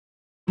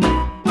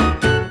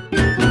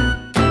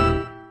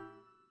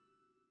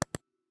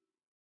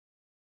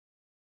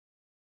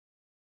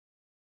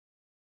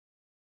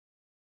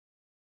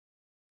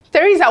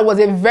Teresa was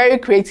a very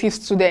creative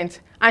student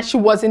and she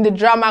was in the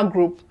drama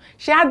group.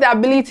 She had the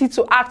ability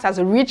to act as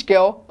a rich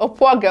girl, a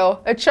poor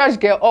girl, a church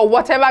girl, or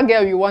whatever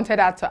girl you wanted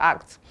her to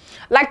act.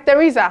 Like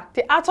Teresa,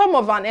 the atom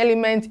of an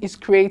element is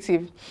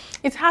creative.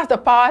 It has the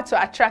power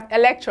to attract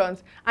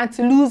electrons and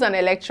to lose an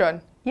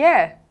electron.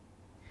 Yeah,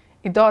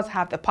 it does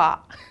have the power.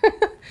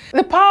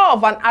 The power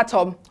of an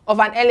atom, of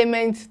an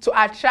element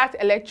to attract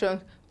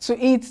electrons to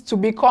it to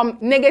become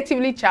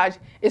negatively charged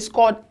is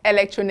called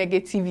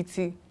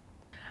electronegativity.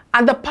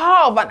 And the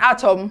power of an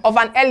atom, of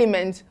an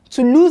element,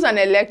 to lose an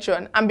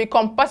electron and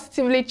become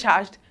positively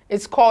charged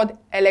is called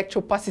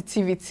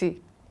electropositivity.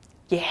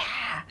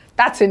 Yeah,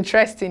 that's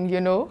interesting, you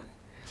know.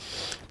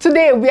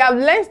 Today, we have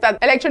learned that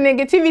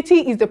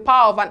electronegativity is the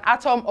power of an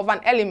atom, of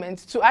an element,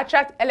 to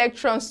attract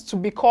electrons to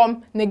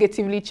become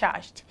negatively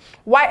charged,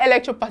 while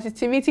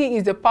electropositivity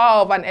is the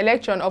power of an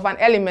electron, of an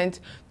element,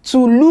 to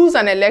lose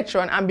an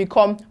electron and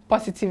become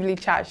positively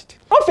charged.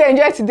 Hope you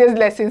enjoyed today's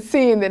lesson.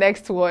 See you in the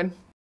next one.